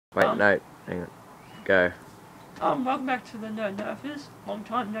Wait, no, hang on. Go. Welcome back to the No Nerfers. Long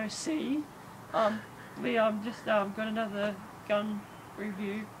time no see. We just got another gun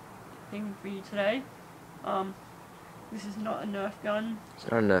review thing for you today. This is not a Nerf gun. It's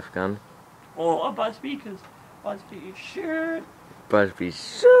not a Nerf gun. Or a Busby, because Busby is shit. Busby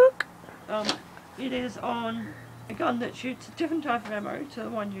suck. It is on a gun that shoots a different type of ammo to the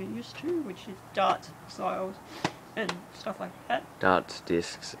one you're used to, which is darts styles and stuff like that. Darts,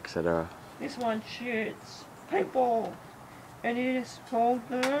 discs, etc. This one shoots paintball, and it is called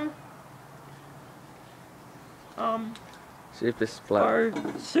the Super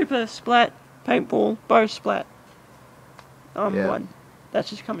splat. Super Splat Paintball Bow Splat. Yeah. One. That's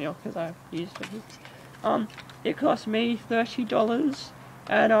just coming off because I've used it. It cost me $30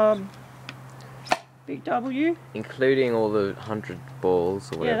 at Big W. Including all the 100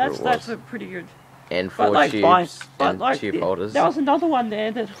 balls or whatever Yeah, it was. that's a pretty good. And 4 tubes and tube holders. There was another one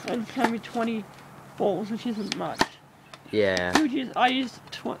there that came with 20 balls, which isn't much. Yeah. I used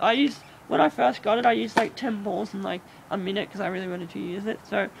when I first got it, I used like 10 balls in like a minute because I really wanted to use it.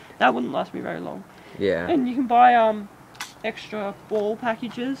 So that wouldn't last me very long. Yeah. And you can buy extra ball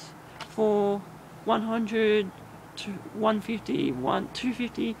packages for 100 to 150,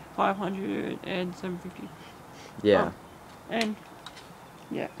 250, 500, and 750. Yeah. And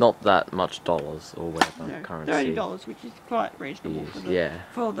yeah. Not that much dollars or whatever No, currency. $30, which is quite reasonable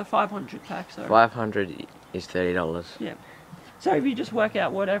for the 500 pack. So 500 is $30. yeah. So if you just work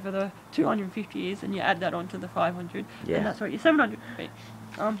out whatever the 250 is and you add that onto the 500, and that's what your 700 would be.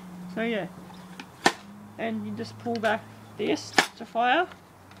 So yeah. And you just pull back this to fire.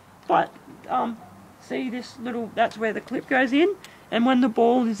 But see this little, that's where the clip goes in, and when the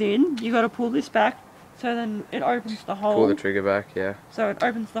ball is in, you got to pull this back. So then it opens the hole. Pull the trigger back, yeah. So it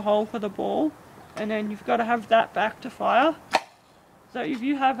opens the hole for the ball, and then you've got to have that back to fire. So if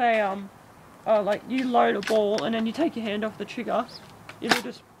you have a like you load a ball and then you take your hand off the trigger, it'll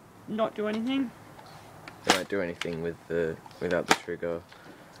just not do anything. It won't do anything without the trigger.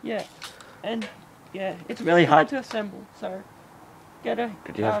 Yeah, and yeah, it's really hard to assemble. So get a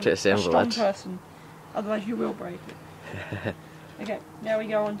strong person, otherwise you will break it. Okay, now we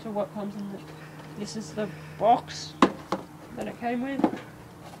go on to what comes in this is the box that it came with.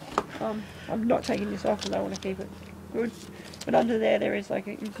 I'm not taking this off because I want to keep it good. But under there is like,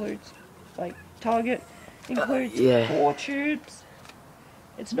 it includes like target, includes 4 tubes.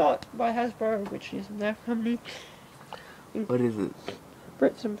 It's not by Hasbro, which is their company. What is it?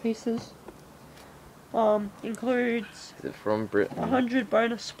 Bits and pieces. Includes Is it from Britain? 100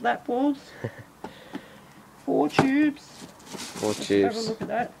 bonus splat balls. 4 tubes. 4 tubes. Have a look at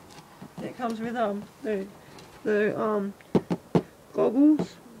that. It comes with the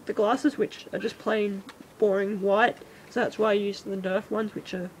goggles, the glasses, which are just plain boring white. So that's why I use the Nerf ones,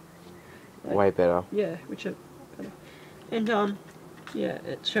 which are like, way better. Yeah, which are better. And yeah,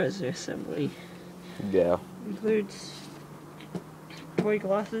 it shows the assembly. Yeah. Includes toy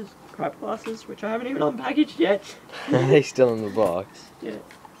glasses, crap glasses, which I haven't even unpackaged yet. Are they still in the box? Yeah.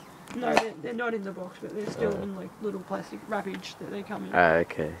 No, they're not in the box, but they're still in like little plastic wrappage that they come in.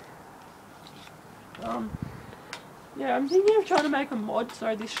 Okay. Yeah, I'm thinking of trying to make a mod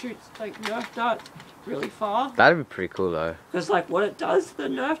so this shoots like Nerf darts really far. That'd be pretty cool though. Because like what it does, the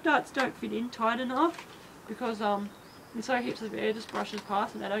Nerf darts don't fit in tight enough because it's so heaps of air just brushes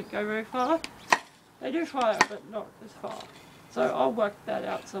past and they don't go very far. They do fire, but not as far. So I'll work that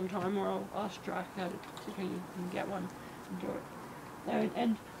out sometime, or I'll ask Drac how to if he can get one and do it.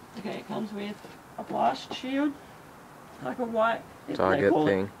 And okay, it comes with a blast shield, like a white target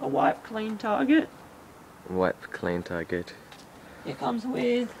thing. A wipe clean target. Wipe clean target. It comes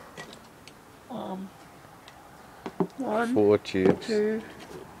with 4 tubes. 2,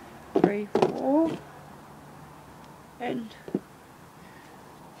 3, 4, and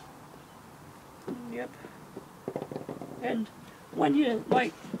yep. And when you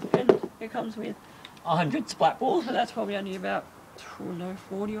and it comes with 100 splat balls, but that's probably only about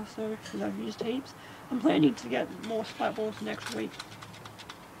 40 or so because I've used heaps. I'm planning to get more splat balls next week.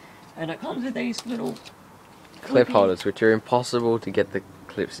 And it comes with these little clip holders, which are impossible to get the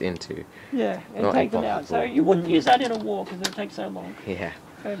clips into. Yeah, and take them out. So you wouldn't use that in a war because it would take so long. Yeah.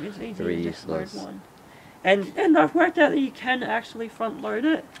 So it's easy Very to just load useless. one. And I've worked out that you can actually front load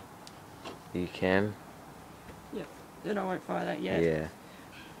it. You can? Yep. Then I won't fire that yet. Yeah.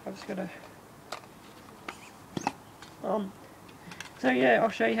 I've just gotta so yeah, I'll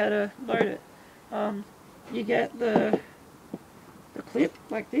show you how to load it. You get the clip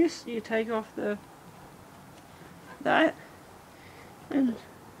like this, you take off that and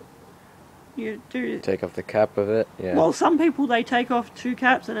you do... Take off the cap of it, yeah. Well, some people, they take off 2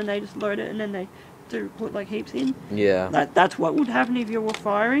 caps and then they just load it and then they do put like heaps in. Yeah. That's what would happen if you were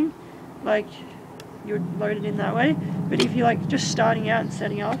firing. Like, you would load it in that way. But if you're like just starting out and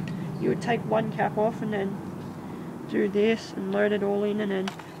setting up, you would take 1 cap off and then do this and load it all in and then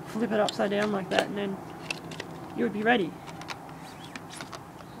flip it upside down like that and then you would be ready.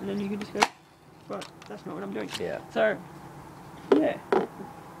 And then you can just go, but that's not what I'm doing. Yeah. So, yeah.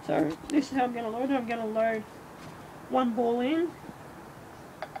 So, this is how I'm going to load it. I'm going to load 1 ball in.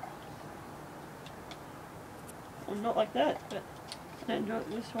 Well, not like that, but then do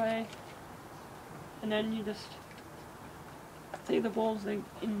it this way. And then you just see the balls in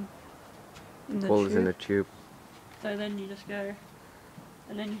the Ball tube. is in the tube. So then you just go,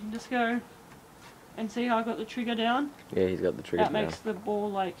 and then you can just go and see how I got the trigger down? Yeah, he's got the trigger down. That makes the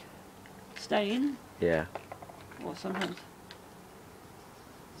ball like stay in. Yeah. Or sometimes.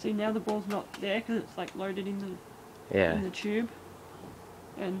 See, now the ball's not there because it's like loaded in the tube.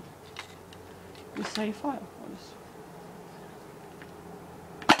 And just say fire.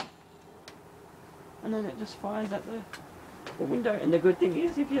 And then it just fires at the window. And the good thing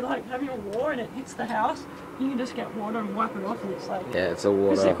is, if you're like having a war and it hits the house, you can just get water and wipe it off, and it's like, yeah, it's a water.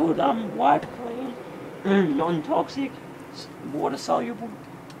 Because they're called wipe clean, non-toxic, water soluble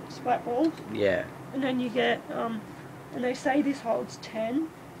splat balls. Yeah. And then you get and they say this holds 10,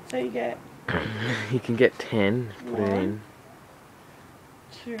 so you get. You can get 10. Put it 1, in.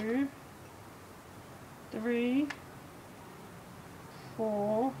 2, 3,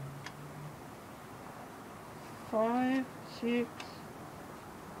 4, 5, 6,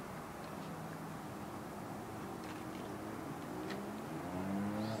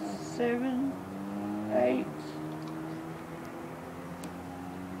 7, 8,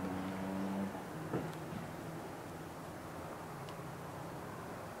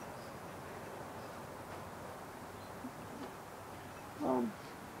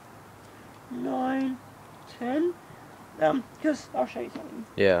 9, 10. Because I'll show you something.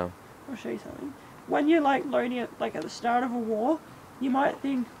 Yeah. I'll show you something. When you're like loading it like at the start of a war, you might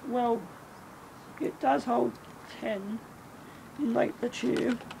think, well, it does hold 10 in like the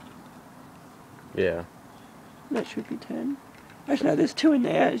tube. Yeah. That should be 10. Actually no, there's 2 in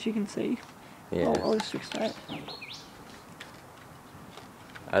there as you can see. Yeah. I'll just fix that.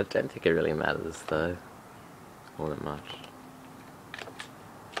 I don't think it really matters though. All that much.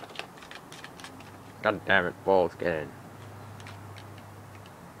 God damn it, balls, get in.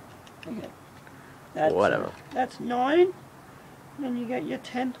 Okay. That's, whatever. That's 9. Then you get your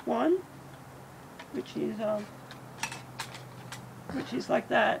 10th one, which is like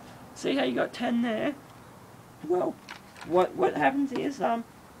that. See how you got 10 there? Well, what happens is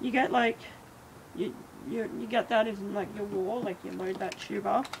you get like you get that as in like your wall, like you load that tube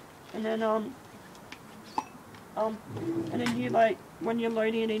up, and then you like when you're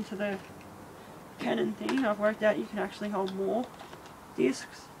loading it into the cannon thing, I've worked out you can actually hold more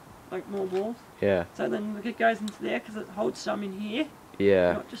discs, like more balls. Yeah. So then look, it goes into there because it holds some in here.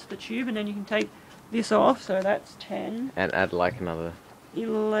 Yeah. Not just the tube, and then you can take this off, so that's 10. And add like another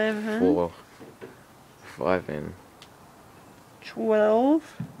 11. 4, 5 in.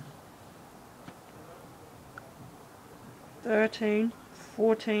 12. 13.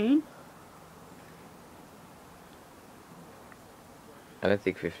 14. I don't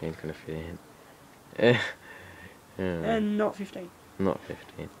think 15's gonna fit in. And not 15. Not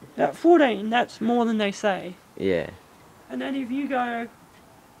 15. Now 14, that's more than they say. Yeah. And then if you go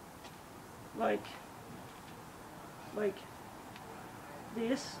like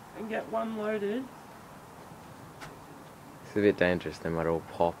this and get one loaded. It's a bit dangerous, they might all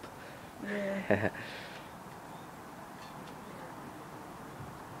pop. Yeah.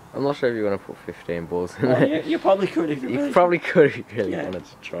 I'm not sure if you want to put 15 balls in there. You probably could if you really You probably could if you really Yeah. wanted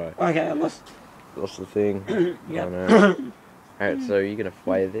to try. Okay, let's... What's the thing? Yep. I don't know. Alright, so you're gonna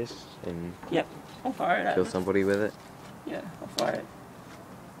fire this and Yep, I'll fire it at kill it. somebody with it? Yeah, I'll fire it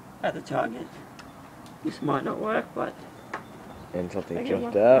at the target. This might not work, but... And something Okay,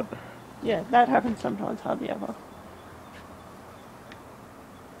 jumped well- out. Yeah, that happens sometimes, hardly ever.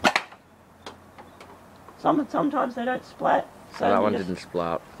 Sometimes they don't splat. So that you one just- didn't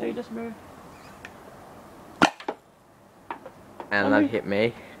splat. So you just move. And that hit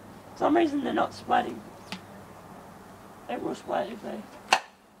me. For some reason they're not splatting. They will splat if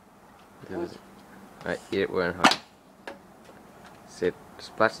they... Right, eat it, we're in hot. Sit,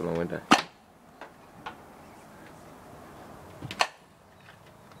 splash on the window.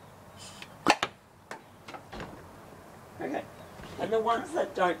 Okay. And the ones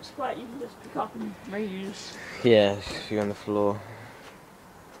that don't splat you can just pick up and reuse. Yeah, you're on the floor.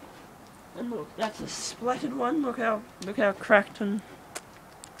 And look, that's a splattered one. Look how cracked and...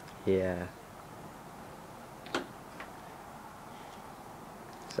 Yeah.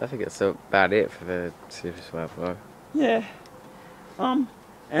 So I think it's about it for the Super Splat blow. Yeah.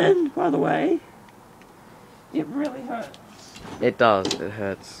 And by the way, it really hurts. It does. It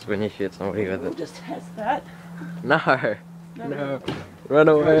hurts when you shoot somebody with We'll it. just test that. No. No. Run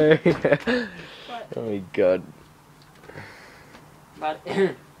away. Oh my god. But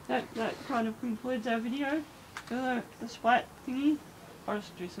that kind of concludes our video for the splat thingy. I'll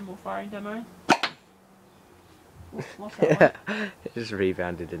just do some more firing demo. What's that one? It just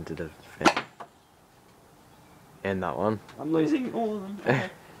rebounded into the fin. And that one. I'm losing all of them. Okay.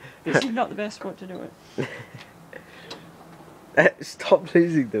 This is not the best spot to do it. Stop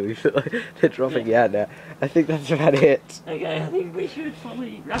losing them. They're dropping out now. I think that's about it. Okay, I think we should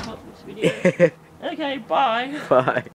probably wrap up this video. Okay, bye. Bye.